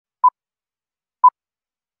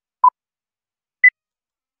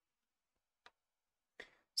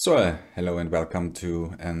Hello and welcome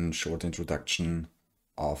to a short introduction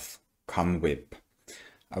of Conwip.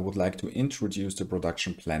 I would like to introduce the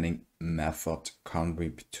production planning method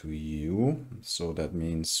Conwip to you. So that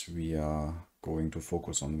means we are going to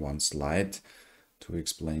focus on one slide to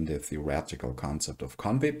explain the theoretical concept of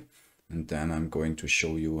Conwip, and then I'm going to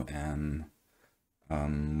show you an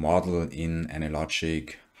model in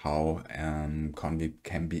Anylogic how Conwip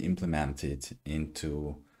can be implemented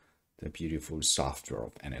into the beautiful software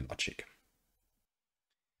of Anylogic.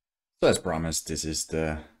 So as promised, this is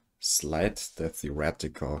the slide, the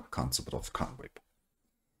theoretical concept of Conwip.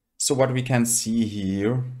 So what we can see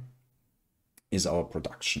here is our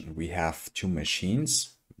production. We have two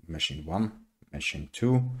machines, machine 1, machine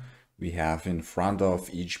 2. We have in front of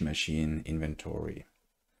each machine inventory.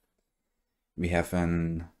 We have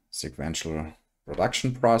an sequential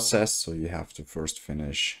production process, so you have to first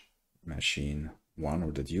finish machine 1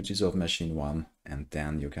 or the duties of machine 1, and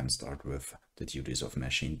then you can start with the duties of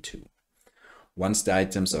machine 2. Once the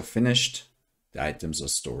items are finished, the items are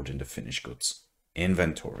stored in the finished goods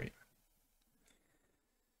inventory.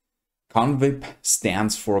 Conwip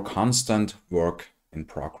stands for constant work in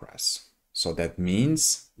progress. So that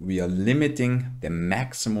means we are limiting the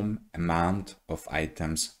maximum amount of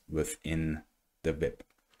items within the WIP.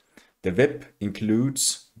 The WIP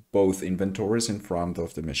includes both inventories in front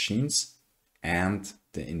of the machines and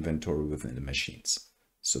the inventory within the machines.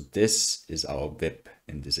 So this is our WIP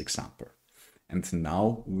in this example. And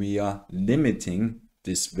now we are limiting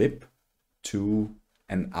this WIP to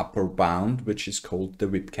an upper bound, which is called the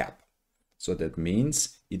Wipcap. So that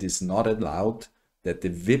means it is not allowed that the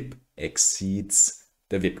WIP exceeds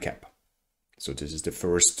the Wipcap. So this is the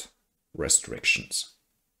first restrictions.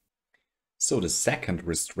 So the second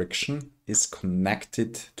restriction is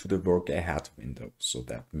connected to the work ahead window. So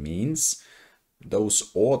that means those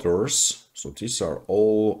orders, so these are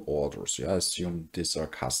all orders, I assume these are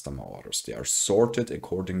customer orders. They are sorted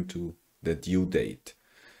according to the due date.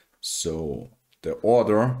 So the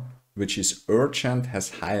order which is urgent has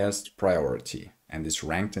highest priority and is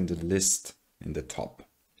ranked in the list in the top.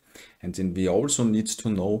 And then we also need to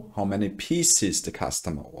know how many pieces the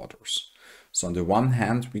customer orders. So on the one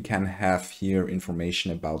hand, we can have here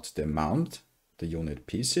information about the amount, the unit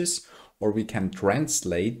pieces, or we can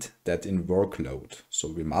translate that in workload. So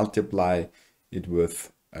we multiply it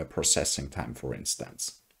with a processing time, for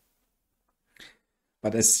instance.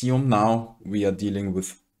 But assume now we are dealing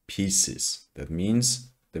with pieces. That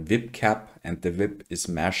means the Wipcap and the WIP is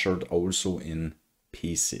measured also in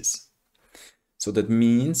pieces. So that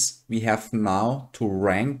means we have now to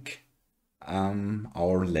rank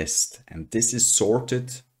our list, and this is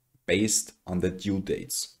sorted based on the due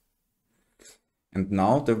dates. And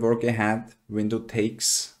now the work ahead window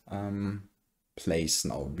takes place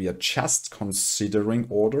now. We are just considering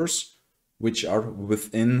orders which are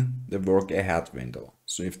within the work ahead window.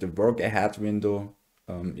 So if the work ahead window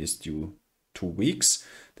is due 2 weeks,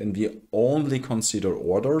 then we only consider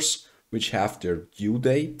orders which have their due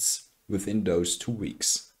dates within those 2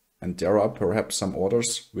 weeks. And there are perhaps some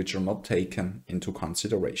orders which are not taken into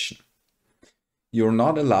consideration. You're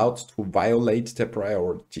not allowed to violate the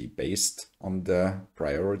priority based on the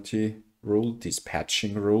priority rule,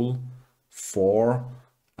 dispatching rule for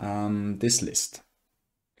this list.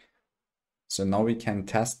 So now we can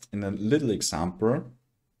test in a little example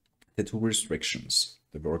the two restrictions,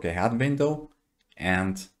 the work ahead window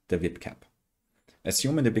and the Wipcap.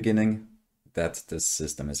 Assume in the beginning that the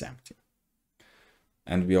system is empty.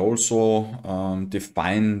 And we also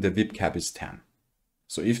define the Wipcap is 10.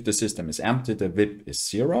 So if the system is empty, the WIP is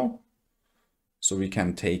 0. So we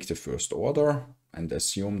can take the first order and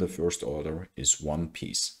assume the first order is 1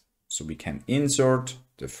 piece. So we can insert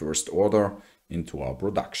the first order into our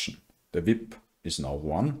production. The WIP is now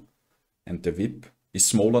 1 and the WIP is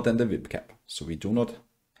smaller than the Wipcap. So we do not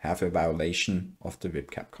have a violation of the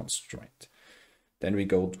Wipcap constraint. Then we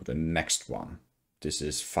go to the next one. This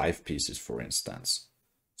is 5 pieces, for instance.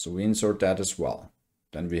 So we insert that as well.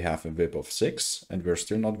 Then we have a WIP of 6 and we're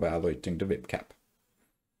still not violating the Wipcap.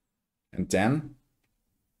 And then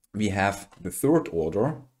we have the third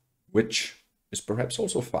order, which is perhaps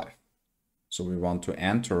also 5. So we want to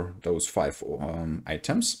enter those 5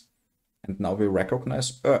 items. And now we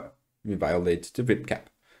recognize, we violate the Wipcap.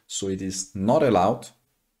 So it is not allowed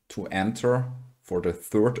to enter for the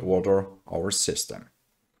third order our system.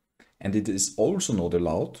 And it is also not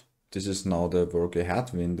allowed, this is now the work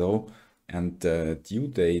ahead window and the due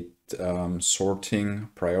date sorting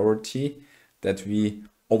priority, that we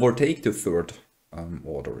overtake the third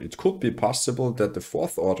order. It could be possible that the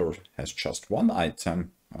fourth order has just 1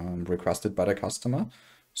 item requested by the customer,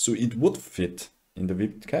 so it would fit in the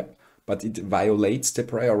Wipcap, but it violates the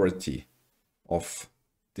priority of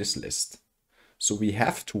this list. So we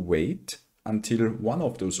have to wait until one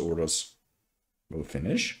of those orders will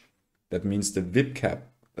finish. That means the Wipcap,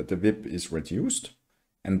 that the WIP is reduced,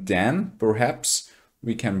 and then perhaps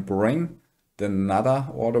we can bring another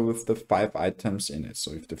order with the 5 items in it.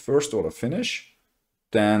 So if the first order finish,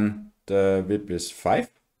 then the WIP is 5,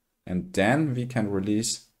 and then we can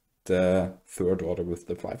release the third order with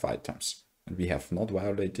the 5 items, and we have not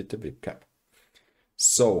violated the Wipcap.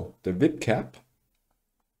 So the Wipcap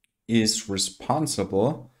is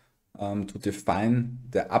responsible to define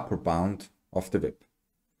the upper bound of the WIP.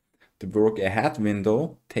 The work ahead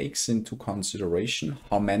window takes into consideration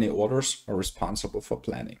how many orders are responsible for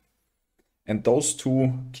planning. And those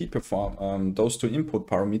two those two input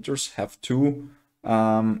parameters have two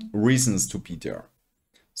reasons to be there.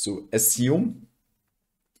 So assume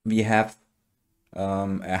we have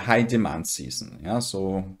a high demand season, yeah,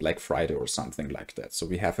 so Black Friday or something like that. So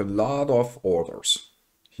we have a lot of orders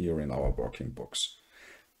here in our working books.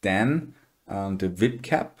 Then the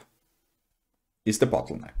Wipcap is the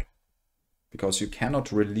bottleneck, because you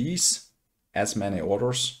cannot release as many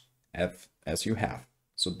orders as you have.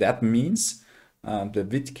 So that means the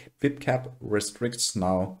Wipcap restricts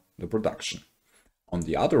now the production. On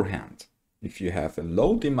the other hand, if you have a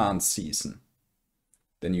low demand season,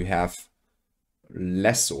 then you have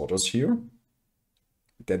less orders here.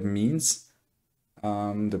 That means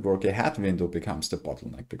the work ahead window becomes the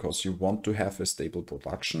bottleneck, because you want to have a stable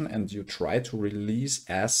production and you try to release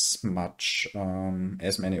as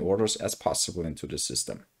many orders as possible into the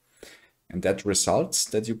system. And that results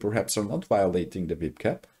that you perhaps are not violating the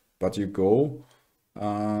Wipcap, but you go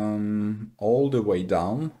all the way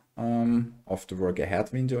down of the work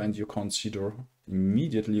ahead window, and you consider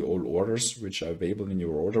immediately all orders which are available in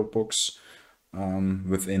your order books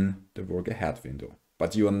within the work ahead window.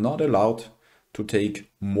 But you are not allowed to take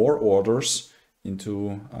more orders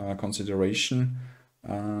into consideration.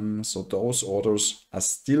 So those orders are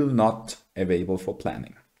still not available for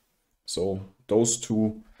planning. So those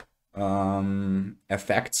two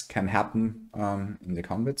effects can happen in the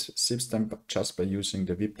Conwip system, but just by using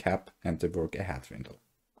the Wipcap and the work ahead window.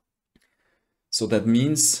 So that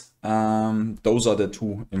means those are the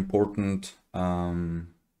two important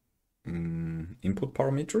input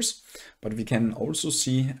parameters, but we can also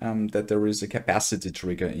see that there is a capacity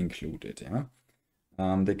trigger included. Yeah?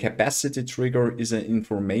 The capacity trigger is an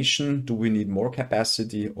information: do we need more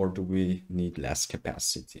capacity or do we need less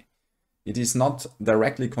capacity? It is not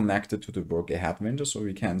directly connected to the work ahead window, so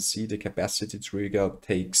we can see the capacity trigger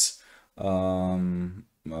takes a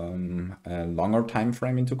longer time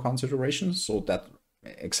frame into consideration. So that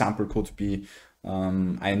example could be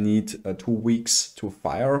I need 2 weeks to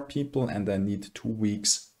fire people and I need 2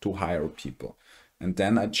 weeks to hire people. And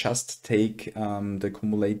then I just take the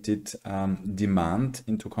accumulated demand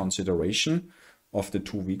into consideration of the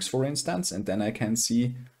 2 weeks, for instance, and then I can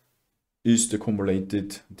see, is the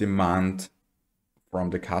accumulated demand from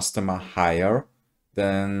the customer higher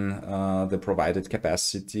than the provided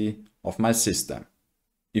capacity of my system?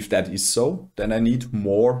 If that is so, then I need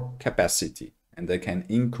more capacity and I can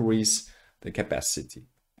increase the capacity.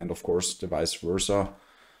 And of course, the vice versa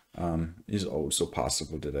is also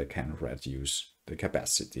possible, that I can reduce the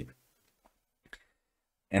capacity.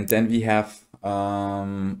 And then we have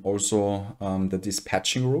also the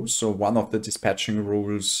dispatching rules. So one of the dispatching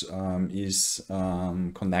rules is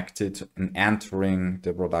connected and entering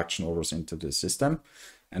the production orders into the system.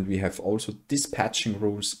 And we have also dispatching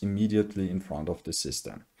rules immediately in front of the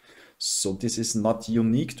system. So this is not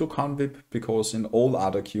unique to Conwip, because in all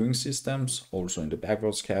other queuing systems, also in the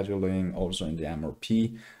backward scheduling, also in the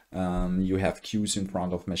MRP, you have queues in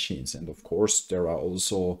front of machines. And of course, there are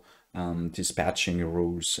also dispatching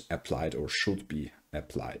rules applied or should be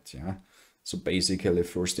applied. Yeah. So basically,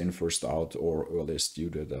 first in, first out, or earliest due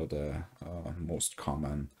are the most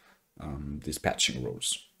common dispatching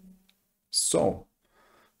rules. So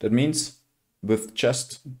that means with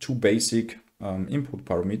just 2 basic input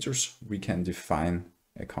parameters, we can define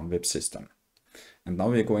a Conwip system. And now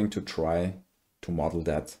we're going to try to model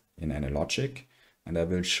that in Anylogic. And I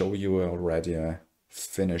will show you already a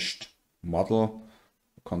finished model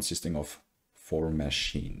consisting of 4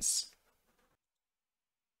 machines.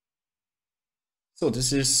 So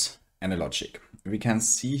this is Anylogic. We can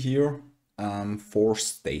see here 4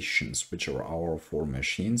 stations, which are our 4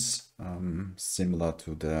 machines, similar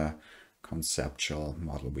to the conceptual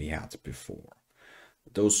model we had before.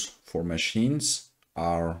 Those 4 machines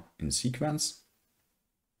are in sequence.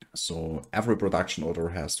 So every production order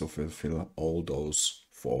has to fulfill all those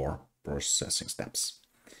 4 processing steps.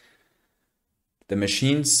 The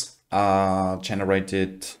machines are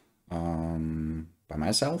generated by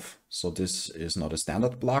myself. So this is not a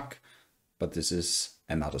standard block, but this is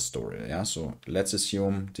another story. Yeah. So let's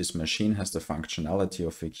assume this machine has the functionality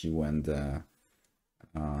of a queue and a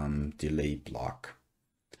delay block.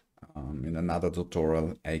 In another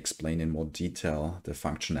tutorial, I explain in more detail the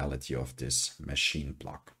functionality of this machine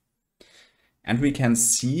block. And we can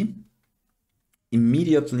see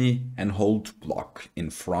immediately an hold block in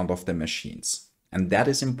front of the machines. And that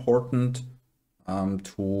is important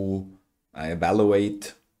to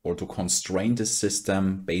evaluate or to constrain the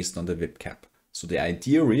system based on the Wipcap. So the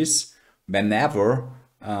idea is whenever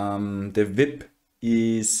the Wip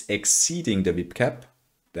is exceeding the Wipcap,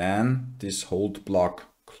 then this hold block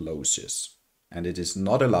closes. And it is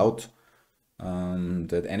not allowed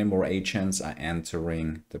that any more agents are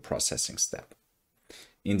entering the processing step.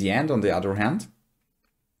 In the end, on the other hand,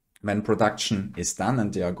 when production is done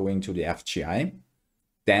and they are going to the FGI,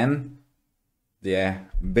 then the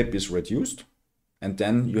Wip is reduced. And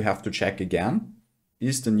then you have to check again,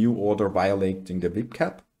 is the new order violating the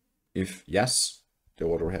Wipcap? If yes, the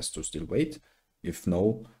order has to still wait. If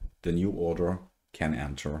no, the new order can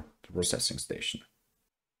enter the processing station.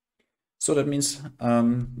 So that means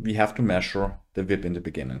we have to measure the Wip in the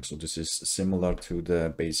beginning. So this is similar to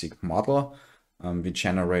the basic model. We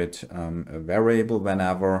generate a variable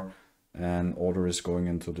whenever an order is going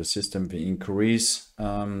into the system. We increase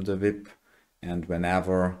the Wip, and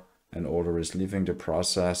whenever an order is leaving the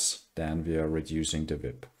process, then we are reducing the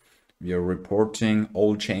Wip. We are reporting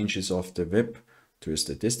all changes of the Wip to a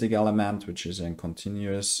statistic element, which is a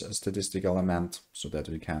continuous statistic element, so that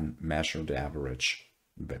we can measure the average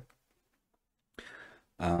Wip.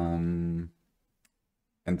 And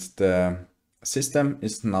the system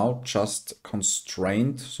is now just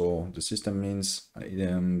constrained. So the system means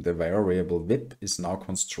the variable Wip is now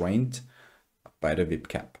constrained by the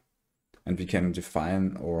Wipcap. And we can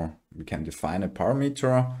define a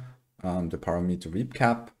parameter, the parameter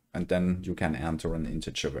Wipcap, and then you can enter an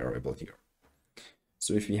integer variable here.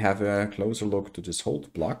 So if we have a closer look to this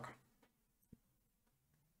hold block,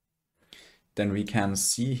 then we can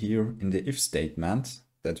see here in the if statement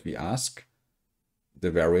that we ask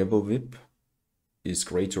the variable Wip is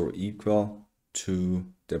greater or equal to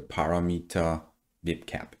the parameter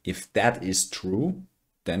Wipcap. If that is true,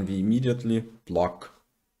 then we immediately block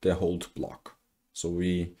the hold block. So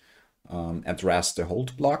we address the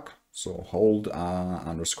hold block, so hold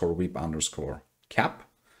underscore Wip underscore cap,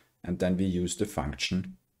 and then we use the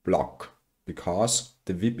function block because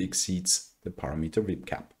the Wip exceeds the parameter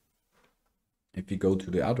Wipcap. If we go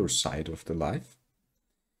to the other side of the life,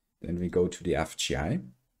 then we go to the FGI.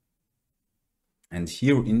 And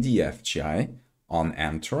here in the FGI on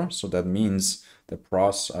enter, so that means the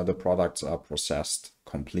products are processed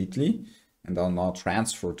completely and are now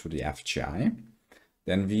transferred to the FGI.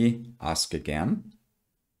 Then we ask again,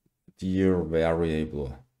 dear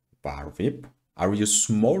variable var Wip, are you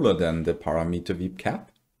smaller than the parameter Wipcap?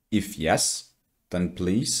 If yes, then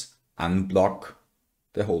please unblock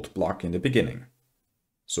the hold block in the beginning.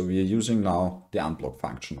 So we are using now the unblock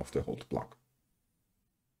function of the hold block.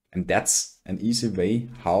 And that's an easy way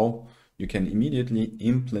how you can immediately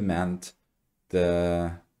implement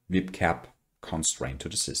the Wipcap constraint to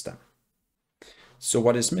the system. So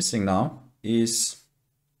what is missing now is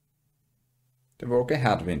the work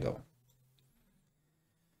ahead window.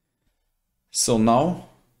 So now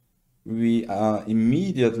we are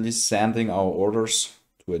immediately sending our orders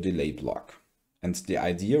to a delay block. And the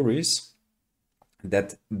idea is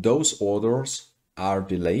that those orders are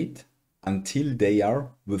delayed until they are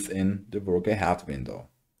within the work ahead window.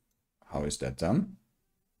 How is that done?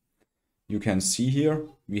 You can see here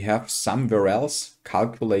we have somewhere else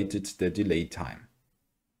calculated the delay time.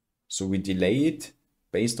 So we delay it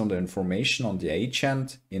based on the information on the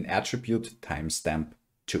agent in attribute timestamp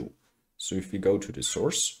 2. So if we go to the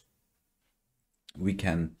source, we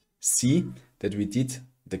can see that we did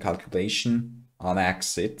the calculation on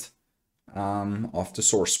exit of the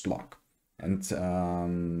source block.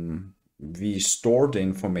 And we store the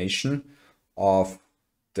information of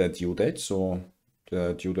the due date. So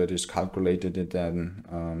the due date is calculated then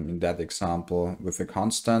in that example with a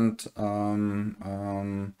constant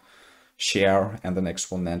share and an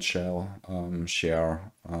exponential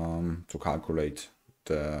share to calculate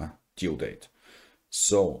the due date.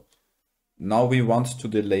 So now we want to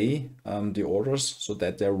delay the orders so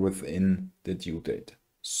that they're within the due date.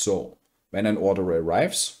 So when an order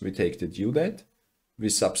arrives, we take the due date, we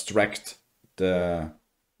subtract the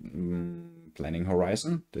planning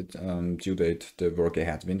horizon, the due date, the work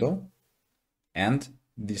ahead window, and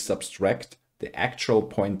we subtract the actual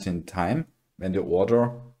point in time when the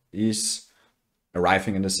order is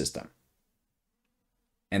arriving in the system.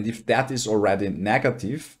 And if that is already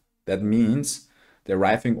negative, that means the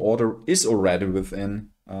arriving order is already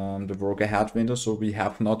within the work ahead window, so we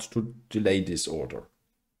have not to delay this order.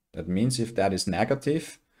 That means if that is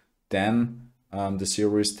negative, then the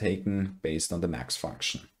zero is taken based on the max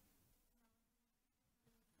function.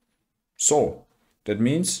 So that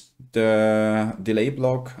means the delay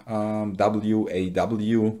block WAW_delay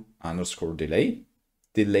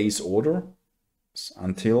delays order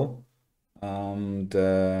until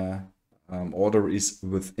the order is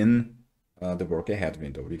within the work ahead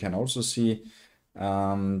window. We can also see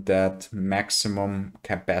that maximum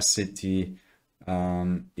capacity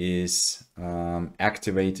is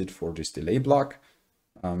activated for this delay block.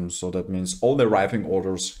 So that means all the arriving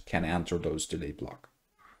orders can enter those delay block.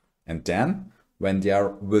 And then when they are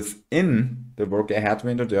within the work ahead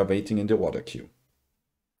window, they are waiting in the order queue.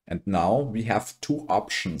 And now we have two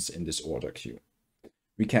options in this order queue.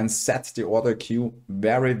 We can set the order queue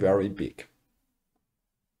very, very big.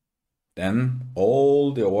 Then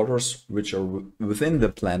all the orders which are within the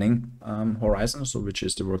planning horizon, so which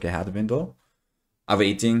is the work ahead window, are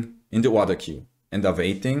waiting in the order queue and are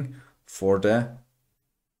waiting for the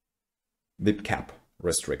Wipcap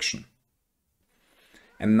restriction.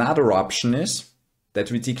 Another option is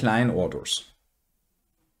that we decline orders.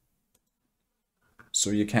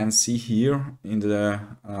 So you can see here in the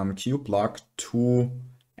queue block two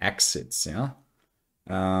exits. Yeah,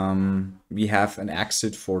 we have an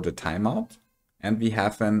exit for the timeout and we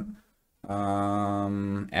have an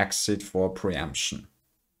exit for preemption.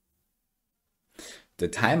 The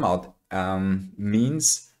timeout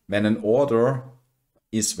means when an order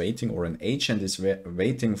is waiting or an agent is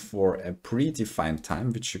waiting for a predefined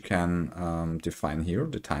time, which you can define here,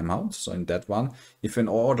 the timeout. So in that one, if an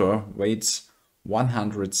order waits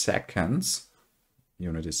 100 seconds,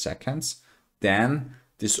 unit is seconds, then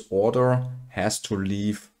this order has to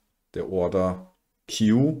leave the order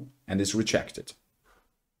queue and is rejected.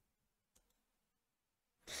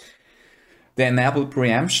 The enable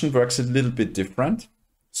preemption works a little bit different.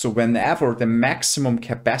 So whenever the maximum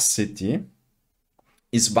capacity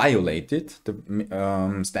is violated,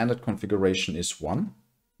 the standard configuration is 1.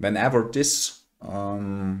 Whenever this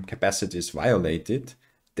capacity is violated,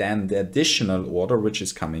 then the additional order which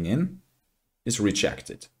is coming in is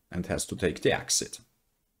rejected and has to take the exit.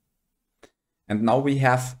 And now we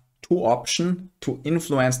have two options to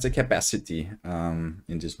influence the capacity in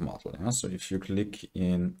this model. Yeah? So if you click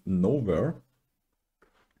in nowhere,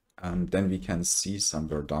 then we can see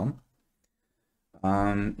somewhere down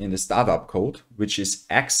in the startup code, which is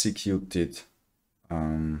executed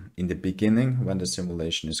in the beginning when the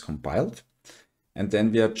simulation is compiled. And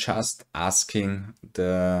then we are just asking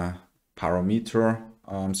the parameter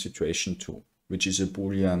situation 2, which is a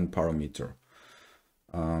Boolean parameter.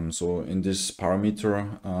 So in this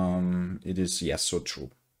parameter, it is yes or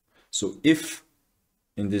true. So if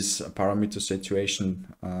in this parameter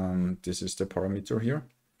situation, this is the parameter here,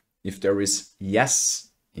 if there is yes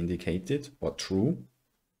indicated or true,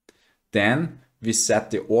 then we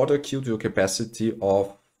set the order queue to a capacity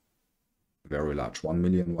of very large,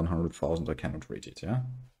 1,100,000, I cannot read it, yeah?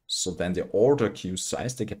 So then the order queue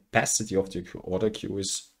size, the capacity of the order queue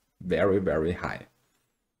is very, very high.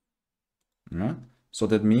 Yeah? So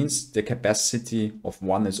that means the capacity of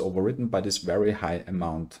 1 is overridden by this very high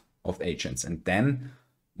amount of agents. And then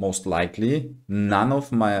most likely none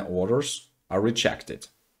of my orders are rejected.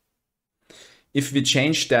 If we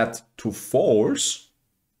change that to false,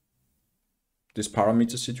 this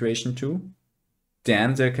parameter situation 2,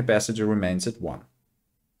 then the capacity remains at 1.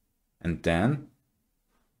 And then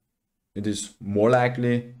it is more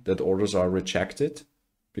likely that orders are rejected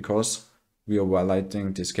because we are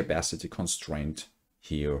violating this capacity constraint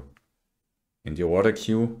here in the order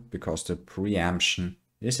queue because the preemption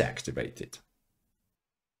is activated.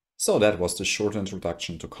 So that was the short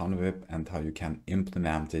introduction to Conwip and how you can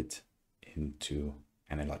implement it into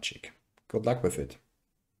Anylogic. Good luck with it.